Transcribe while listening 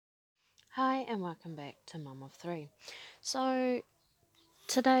Hi, and welcome back to Mum of Three. So,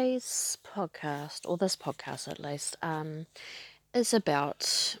 today's podcast, or this podcast at least, is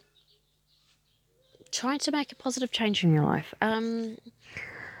about trying to make a positive change in your life.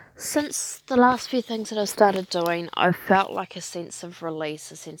 Since the last few things that I've started doing, I've felt like a sense of release,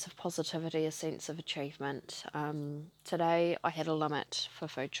 a sense of positivity, a sense of achievement. Today, I had a limit for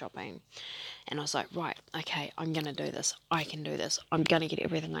food shopping, and I was like, right, okay, I'm going to do this. I can do this. I'm going to get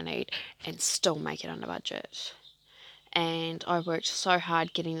everything I need and still make it under budget. And I worked so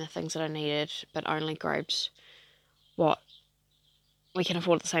hard getting the things that I needed, but only grabbed what we can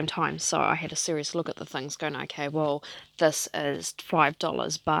afford at the same time. So I had a serious look at the things, going, okay, well, this is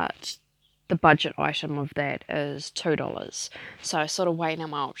 $5, but the budget item of that is $2. So sort of weighing out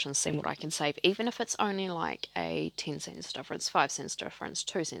my options, seeing what I can save, even if it's only like a 10 cents difference, 5 cents difference,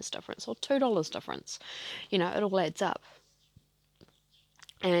 2 cents difference, or $2 difference. It all adds up.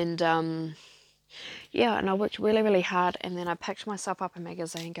 And yeah, and I worked really, really hard, and then I picked myself up a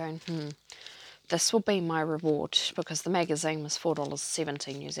magazine going, this will be my reward, because the magazine was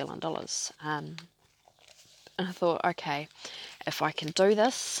 $4.70 New Zealand dollars. And I thought, okay, if I can do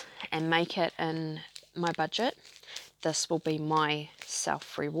this and make it in my budget, this will be my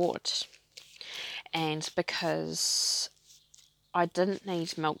self reward. And because I didn't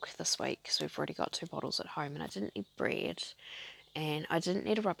need milk this week, because we've already got 2 bottles at home, and I didn't need bread, and I didn't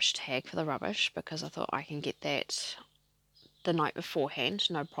need a rubbish tag for the rubbish, because I thought I can get that the night beforehand,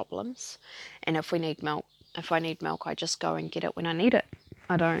 no problems. And if I need milk, I just go and get it when I need it.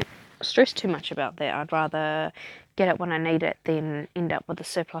 I don't stress too much about that. I'd rather get it when I need it than end up with a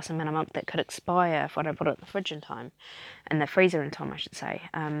surplus amount of milk that could expire if I don't put it in the fridge in time, in the freezer in time, I should say.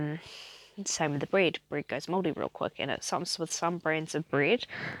 Same with the bread. Bread goes mouldy real quick, and it's with some brands of bread,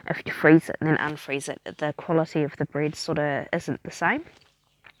 if you freeze it and then unfreeze it, the quality of the bread sort of isn't the same.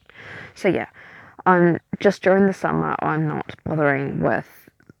 So yeah, I'm just during the summer, I'm not bothering with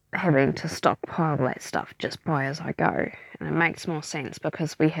having to stockpile that stuff. Just buy as I go, and it makes more sense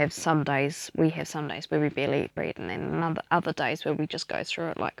because we have some days where we barely eat bread, and then other days where we just go through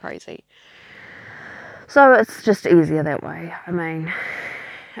it like crazy. So it's just easier that way. I mean,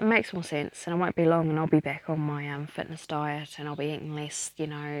 it makes more sense, and it won't be long, and I'll be back on my fitness diet, and I'll be eating less,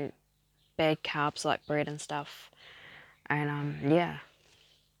 bad carbs like bread and stuff, and yeah.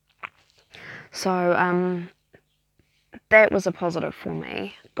 So that was a positive for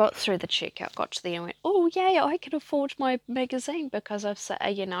me. Got through the checkout, got to the end, and went, oh yay, I can afford my magazine because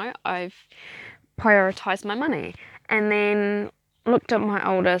I've prioritised my money. And then looked at my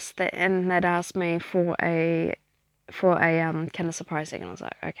oldest and they'd asked me for a Kinder Surprise egg, and I was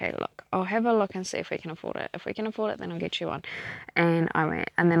like, okay, look, I'll have a look and see if we can afford it. If we can afford it, then I'll get you one. And I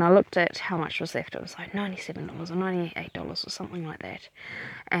went, and then I looked at how much was left. It was like $97 or $98 or something like that.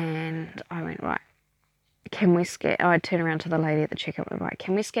 And I went, right, can we scan? Oh, I'd turn around to the lady at the checkout and right,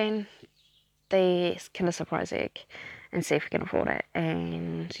 can we scan the Kinder Surprise egg and see if we can afford it?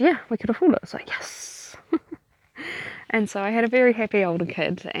 And yeah, we could afford it. I was like, yes. And so I had a very happy older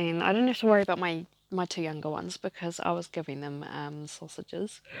kid, and I didn't have to worry about my 2 younger ones because I was giving them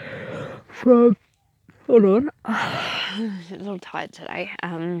sausages from. Hold on, a little tired today.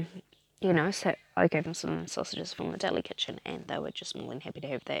 So I gave them some sausages from the deli kitchen, and they were just more than happy to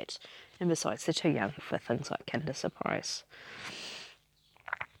have that. And besides, they're too young for things like Kinder Surprise.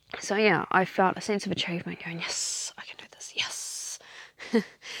 So yeah, I felt a sense of achievement going, yes, I can do this, yes.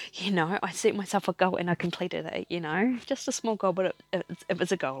 I set myself a goal and I completed it, just a small goal, but it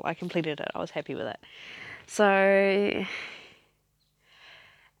was a goal. I completed it. I was happy with it. So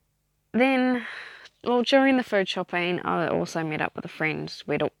then, well, during the food shopping, I also met up with a friend.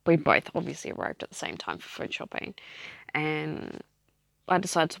 We both obviously arrived at the same time for food shopping, and I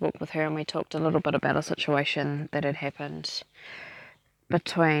decided to walk with her, and we talked a little bit about a situation that had happened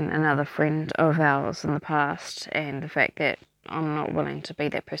between another friend of ours in the past, and the fact that I'm not willing to be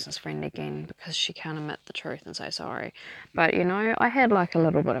that person's friend again because she can't admit the truth and say sorry. But I had like a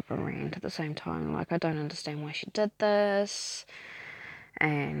little bit of a rant at the same time, like, I don't understand why she did this.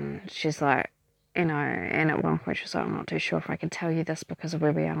 And she's like, and at one point she's like, I'm not too sure if I can tell you this because of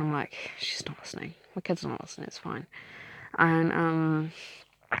where we are. And I'm like, she's not listening. My kid's not listening, it's fine. And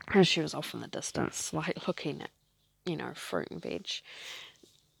she was off in the distance, like looking at, fruit and veg.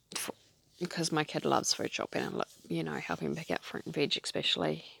 Because my kid loves food shopping and, helping pick out fruit and veg,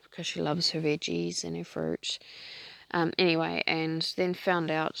 especially because she loves her veggies and her fruit. Anyway, and then found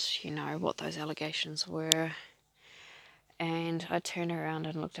out, what those allegations were. And I turned around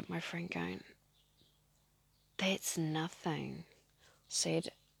and looked at my friend going, that's nothing. Said,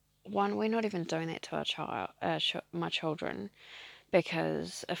 one, we're not even doing that to our my children.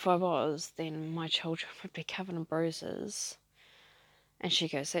 because if I was, then my children would be covered in bruises. And she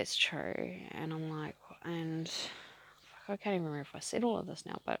goes, that's true. And I'm like, and I can't even remember if I said all of this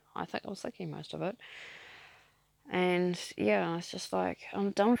now, but I think I was thinking most of it. And yeah, it's just like,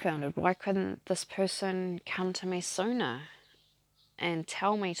 I'm dumbfounded. Why couldn't this person come to me sooner and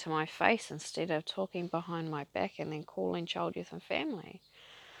tell me to my face instead of talking behind my back and then calling Child, Youth and Family?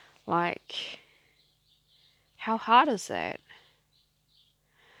 Like, how hard is that?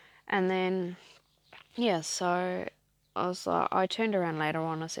 And then, yeah, so I was like, I turned around later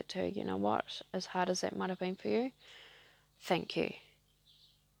on, I said to her, you know what, as hard as that might have been for you, thank you.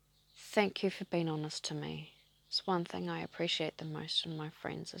 Thank you for being honest to me. It's one thing I appreciate the most in my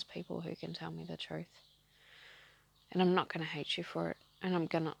friends is people who can tell me the truth. And I'm not going to hate you for it. And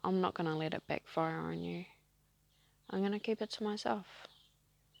I'm not gonna let it backfire on you. I'm gonna keep it to myself.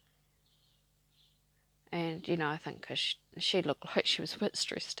 And I think because she looked like she was a bit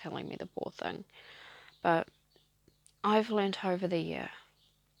stressed telling me the poor thing. But I've learned over the year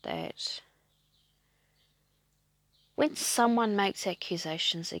that when someone makes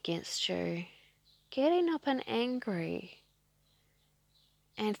accusations against you, getting up and angry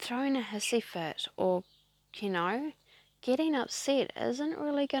and throwing a hissy fit or, getting upset isn't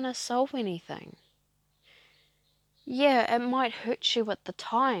really going to solve anything. Yeah, it might hurt you at the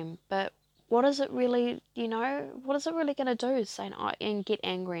time, but what is it really, what is it really going to do? Saying, and get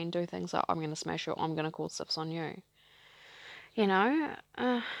angry and do things like, I'm going to smash you, I'm going to call stuffs on you. You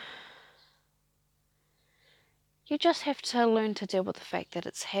just have to learn to deal with the fact that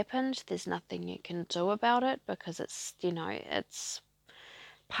it's happened. There's nothing you can do about it because it's, it's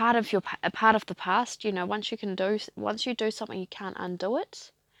part of a part of the past. Once you do something, you can't undo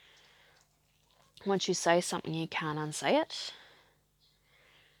it. Once you say something, you can't unsay it.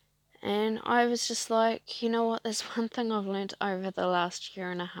 And I was just like, you know what, there's one thing I've learned over the last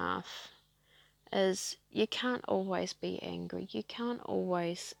year and a half is you can't always be angry. You can't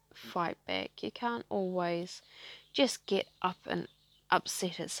always fight back. You can't always just get up and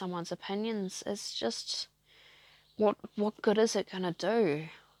upset at someone's opinions. It's just, what good is it going to do?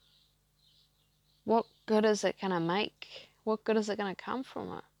 What good is it going to make? What good is it going to come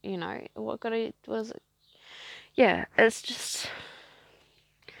from it? What good was it? Yeah, it's just,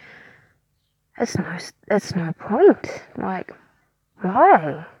 it's no point. Like,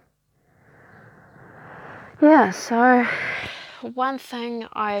 why? Yeah, so one thing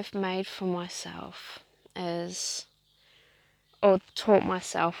I've made for myself is, or taught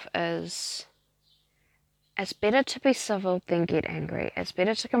myself is, it's better to be civil than get angry. It's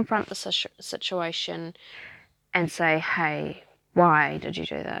better to confront the situation and say, hey, why did you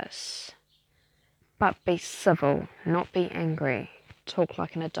do this? But be civil, not be angry. Talk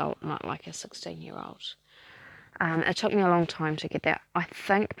like an adult, not like a 16-year-old. It took me a long time to get that. I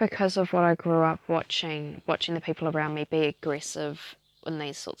think because of what I grew up watching the people around me be aggressive in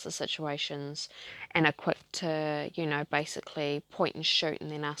these sorts of situations and are quick to, basically point and shoot and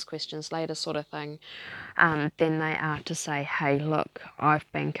then ask questions later sort of thing, than they are to say, hey, look, I've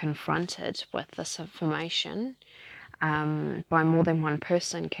been confronted with this information by more than one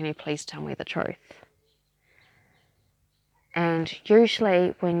person. Can you please tell me the truth? And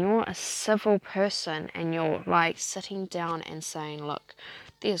usually when you're a civil person and you're like sitting down and saying, look,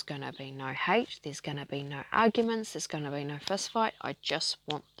 there's going to be no hate, there's going to be no arguments, there's going to be no fist fight, I just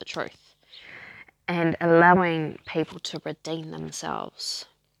want the truth. And allowing people to redeem themselves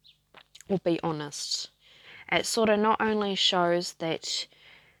or be honest. It sort of not only shows that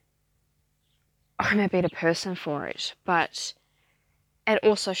I'm a better person for it, but it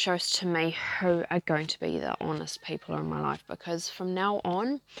also shows to me who are going to be the honest people in my life, because from now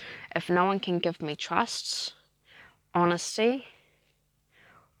on, if no one can give me trust, honesty,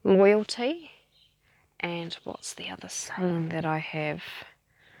 loyalty, and what's the other saying that I have?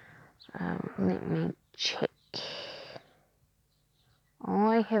 Let me check.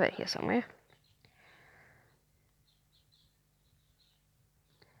 I have it here somewhere.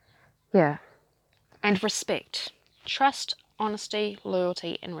 Yeah. And respect. Trust, honesty,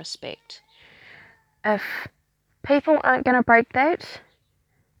 loyalty, and respect. If people aren't going to break that,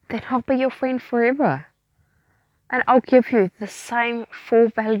 then I'll be your friend forever. And I'll give you the same 4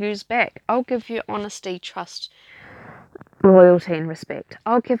 values back. I'll give you honesty, trust, loyalty, and respect.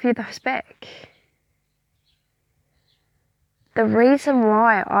 I'll give you those back. The reason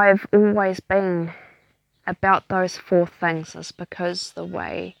why I've always been about those 4 things is because the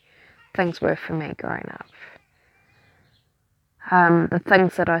way things were for me growing up. The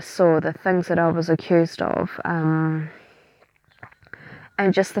things that I saw, the things that I was accused of, and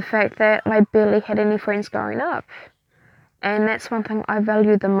just the fact that I barely had any friends growing up. And that's one thing I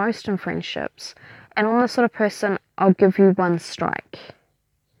value the most in friendships. And I'm the sort of person, I'll give you one strike.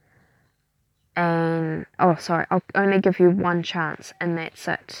 And, I'll only give you one chance, and that's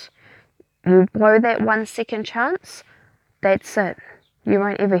it. You blow that 1 second chance, that's it. You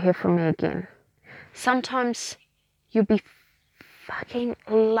won't ever hear from me again. Sometimes you'll be fucking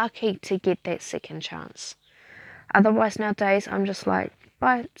lucky to get that second chance. Otherwise, nowadays, I'm just like,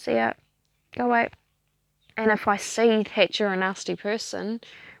 bye, see ya, go away. And if I see that you're a nasty person,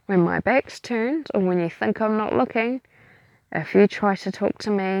 when my back's turned, or when you think I'm not looking, if you try to talk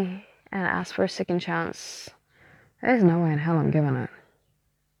to me and ask for a second chance, there's no way in hell I'm giving it.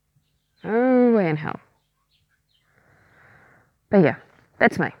 No way in hell. But yeah,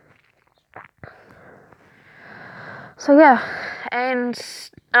 that's me. So yeah, and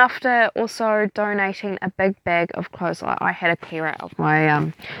after also donating a big bag of clothes, I had a clear out of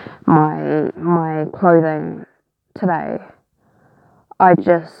my my clothing today. I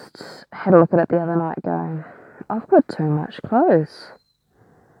just had a look at it the other night going, I've got too much clothes.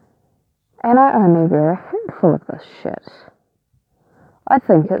 And I only wear a handful of this shit. I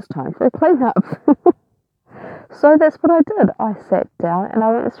think it's time for a clean up. So that's what I did. I sat down and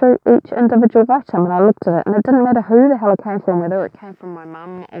I went through each individual item and I looked at it, and it didn't matter who the hell it came from, whether it came from my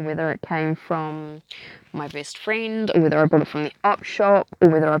mum or whether it came from my best friend or whether I bought it from the op shop or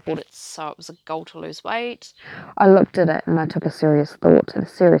whether I bought it so it was a goal to lose weight. I looked at it and I took a serious thought and a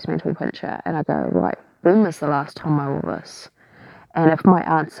serious mental picture, and I go, right, when was the last time I wore this? And if my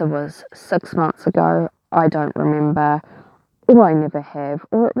answer was 6 months ago, I don't remember, or I never have,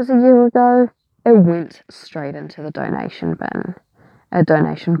 or it was a year ago, it went straight into the donation bin, a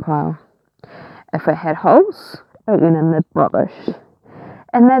donation pile. If it had holes, it went in the rubbish.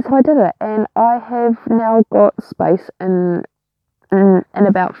 And that's how I did it. And I have now got space in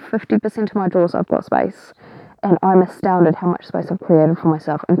about 50% of my drawers. I've got space. And I'm astounded how much space I've created for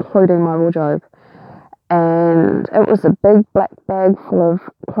myself, including my wardrobe. And it was a big black bag full of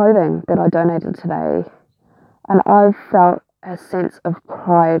clothing that I donated today. And I've felt a sense of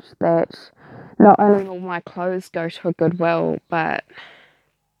pride that not only will my clothes go to a Goodwill, but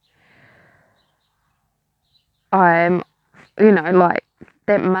I'm, like,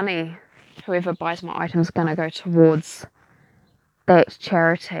 that money, whoever buys my item is going to go towards that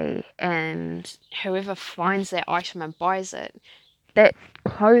charity, and whoever finds that item and buys it, that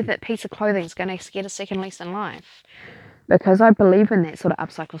piece of clothing is going to get a second lease in life. Because I believe in that sort of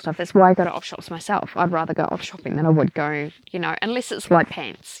upcycle stuff. That's why I go to op shops myself. I'd rather go op shopping than I would go, unless it's like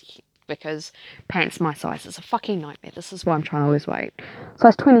pants. Because pants my size is a fucking nightmare. This is why I'm trying to lose weight.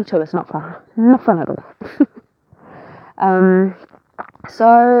 Size 22 is not fun. Not fun at all.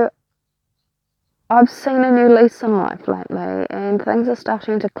 So I've seen a new lease in life lately, and things are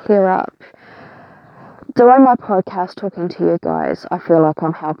starting to clear up. Doing my podcast, talking to you guys, I feel like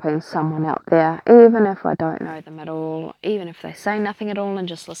I'm helping someone out there, even if I don't know them at all, even if they say nothing at all and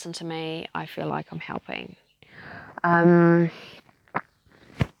just listen to me, I feel like I'm helping.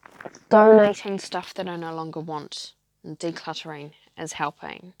 Donating stuff that I no longer want and decluttering is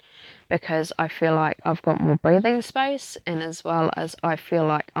helping, because I feel like I've got more breathing space, and as well as I feel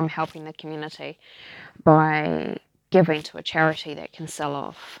like I'm helping the community by giving to a charity that can sell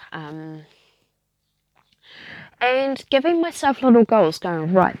off. And giving myself little goals,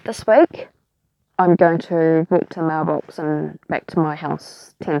 going, right, this week I'm going to walk to the mailbox and back to my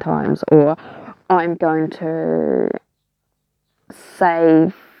house 10 times, or I'm going to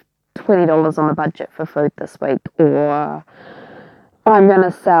save $20 on the budget for food this week, or I'm going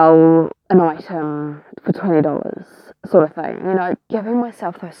to sell an item for $20, sort of thing. Giving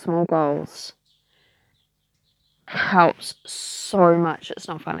myself those small goals helps so much. It's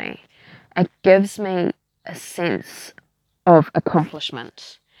not funny. It gives me a sense of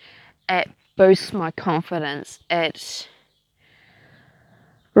accomplishment. It boosts my confidence. It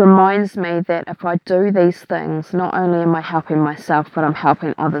reminds me that if I do these things, not only am I helping myself, but I'm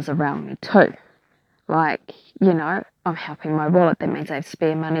helping others around me too. Like, I'm helping my wallet. That means I have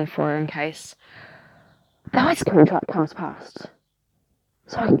spare money for in case the ice cream truck comes past,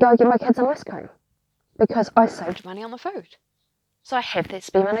 so I can go get my kids an ice cream, because I saved money on the food. So I have that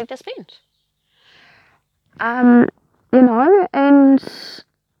spare money to spend. And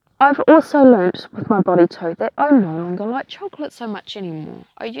I've also learnt with my body too that I no longer like chocolate so much anymore.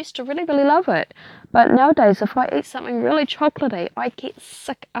 I used to really, really love it. But nowadays, if I eat something really chocolatey, I get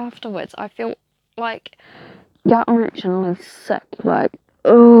sick afterwards. I feel like gut-wrenchingly sick. Like,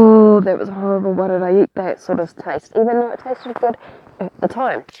 oh, that was horrible. Why did I eat that sort of taste? Even though it tasted good at the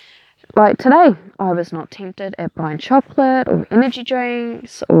time. Like today, I was not tempted at buying chocolate or energy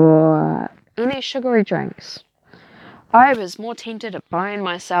drinks or any sugary drinks. I was more tempted at buying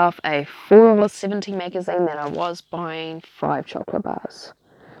myself a $4.70 magazine than I was buying 5 chocolate bars.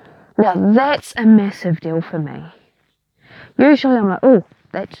 Now that's a massive deal for me. Usually I'm like, oh,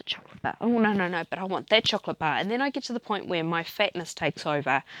 that's a chocolate bar. Oh, no, but I want that chocolate bar. And then I get to the point where my fatness takes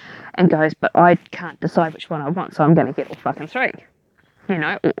over and goes, but I can't decide which one I want, so I'm going to get all fucking 3.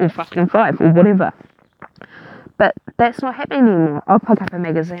 Or fucking 5, or whatever. But that's not happening anymore. I'll pick up a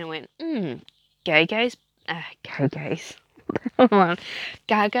magazine and went, Gaga's, hold on,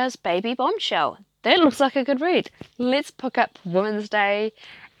 Gaga's Baby Bombshell. That looks like a good read. Let's pick up Women's Day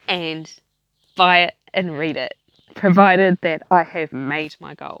and buy it and read it, provided that I have made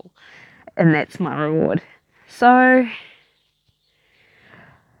my goal, and that's my reward. So, I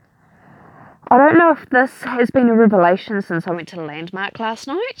don't know if this has been a revelation since I went to Landmark last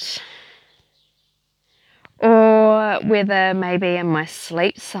night, or whether maybe in my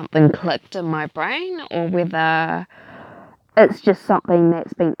sleep something clicked in my brain, or whether it's just something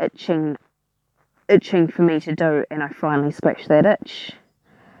that's been itching for me to do and I finally scratched that itch.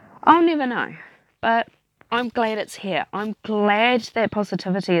 I'll never know, but I'm glad it's here. I'm glad that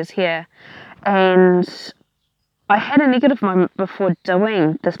positivity is here. And I had a negative moment before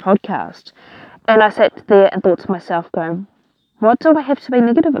doing this podcast, and I sat there and thought to myself, going, what do I have to be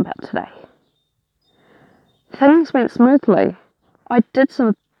negative about today? Things went smoothly. I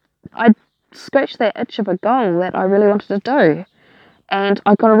scratched that itch of a goal that I really wanted to do, and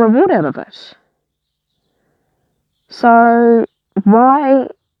I got a reward out of it. So why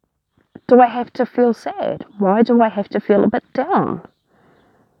do I have to feel sad? Why do I have to feel a bit down?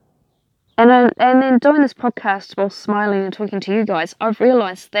 And then doing this podcast while smiling and talking to you guys, I've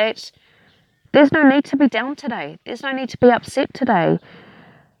realised that there's no need to be down today. There's no need to be upset today,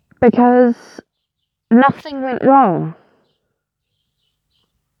 because nothing went wrong.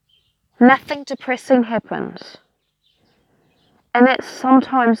 Nothing depressing happened. And that's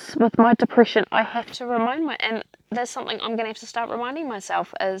sometimes with my depression, I have to and there's something I'm going to have to start reminding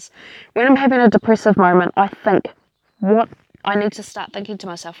myself is when I'm having a depressive moment, I need to start thinking to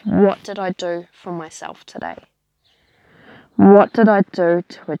myself, what did I do for myself today? What did I do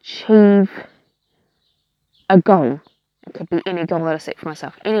to achieve a goal? It could be any goal that I set for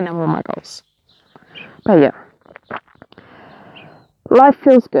myself, any number of my goals. But yeah, life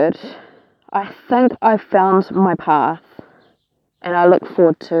feels good. I think I've found my path, and I look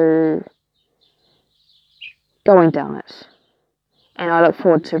forward to going down it. And I look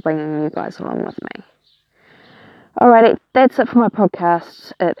forward to bringing you guys along with me. Alrighty, that's it for my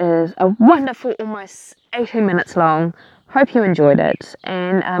podcast. It is a wonderful, almost 18 minutes long. Hope you enjoyed it.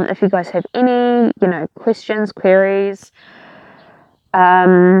 And if you guys have any, questions, queries,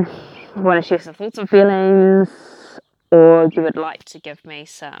 want to share some thoughts and feelings, or you would like to give me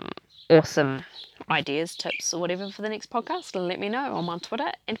some awesome ideas, tips, or whatever for the next podcast, let me know. I'm on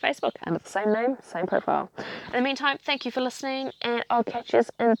Twitter and Facebook under the same name, same profile. In the meantime, thank you for listening, and I'll catch you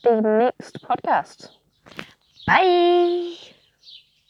in the next podcast. Bye!